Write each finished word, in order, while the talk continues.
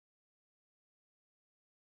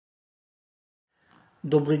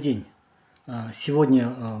Добрый день. Сегодня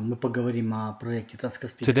мы поговорим о проекте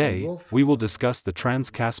Trans-Caspian Today, Gulf. we will discuss the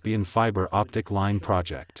Trans-Caspian Fiber Optic Line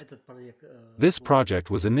project. Этот проект This project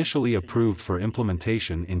was initially approved for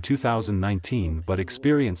implementation in 2019 but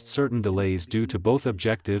experienced certain delays due to both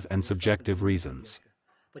objective and subjective reasons.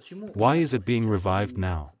 Почему Why он is it being revived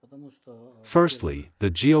now? Потому что Firstly, the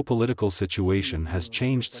geopolitical situation has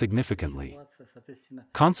changed significantly. соответственно,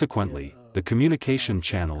 Consequently, the communication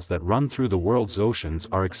channels that run through the world's oceans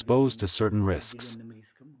are exposed to certain risks.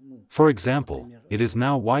 For example, it is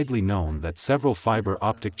now widely known that several fiber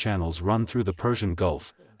optic channels run through the Persian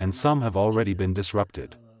Gulf, and some have already been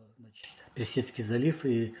disrupted. Персидский залив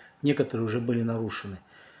и некоторые уже были нарушены.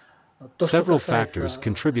 Several factors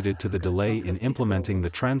contributed to the delay in implementing the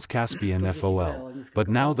Trans-Caspian FOL, but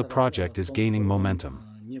now the project is gaining momentum.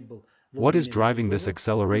 What is driving this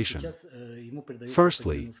acceleration?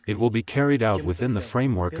 Firstly, it will be carried out within the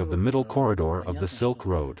framework of the middle corridor of the Silk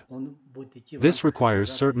Road. This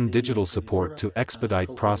requires certain digital support to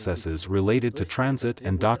expedite processes related to transit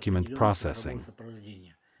and document processing.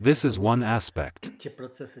 This is one aspect.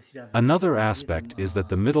 Another aspect is that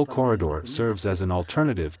the middle corridor serves as an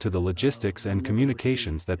alternative to the logistics and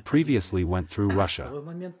communications that previously went through Russia.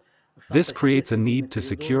 This creates a need to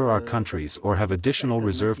secure our countries or have additional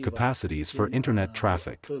reserve capacities for internet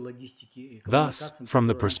traffic. Thus, from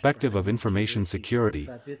the perspective of information security,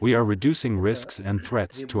 we are reducing risks and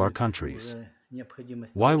threats to our countries.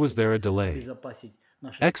 Why was there a delay?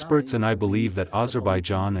 Experts and I believe that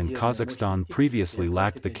Azerbaijan and Kazakhstan previously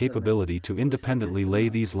lacked the capability to independently lay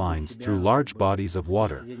these lines through large bodies of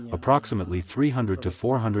water, approximately 300 to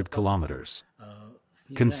 400 kilometers.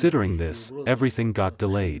 Considering this, everything got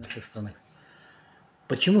delayed.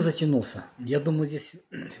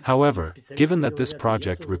 However, given that this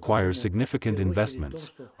project requires significant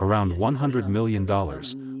investments, around $100 million,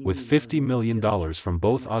 with $50 million from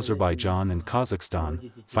both Azerbaijan and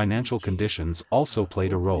Kazakhstan, financial conditions also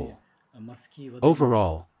played a role.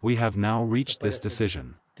 Overall, we have now reached this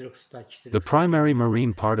decision. The primary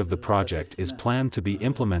marine part of the project is planned to be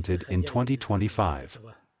implemented in 2025.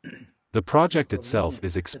 The project itself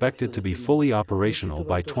is expected to be fully operational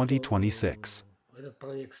by 2026.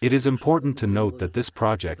 It is important to note that this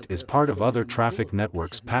project is part of other traffic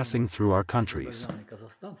networks passing through our countries.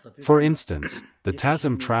 For instance, the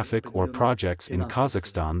TASM traffic or projects in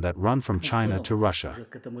Kazakhstan that run from China to Russia.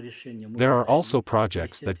 There are also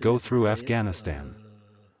projects that go through Afghanistan.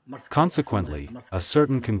 Consequently, a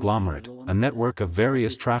certain conglomerate, a network of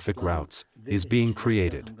various traffic routes, is being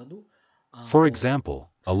created. For example,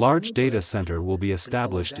 a large data center will be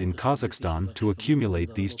established in Kazakhstan to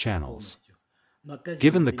accumulate these channels.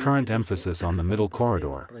 Given the current emphasis on the middle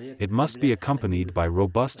corridor, it must be accompanied by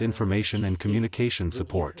robust information and communication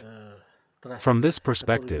support. From this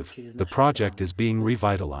perspective, the project is being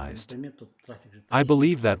revitalized. I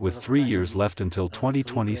believe that with 3 years left until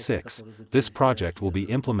 2026, this project will be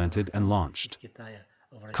implemented and launched.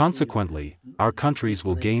 Consequently, our countries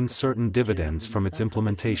will gain certain dividends from its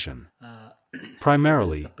implementation.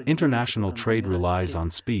 Primarily, international trade relies on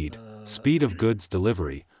speed of goods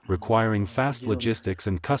delivery, requiring fast logistics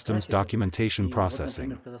and customs documentation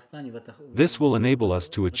processing. This will enable us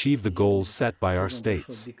to achieve the goals set by our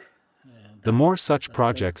states. The more such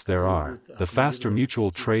projects there are, the faster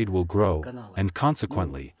mutual trade will grow, and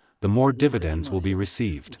consequently, the more dividends will be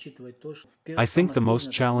received. I think the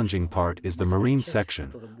most challenging part is the marine section,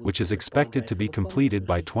 which is expected to be completed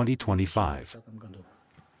by 2025.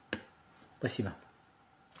 Спасибо.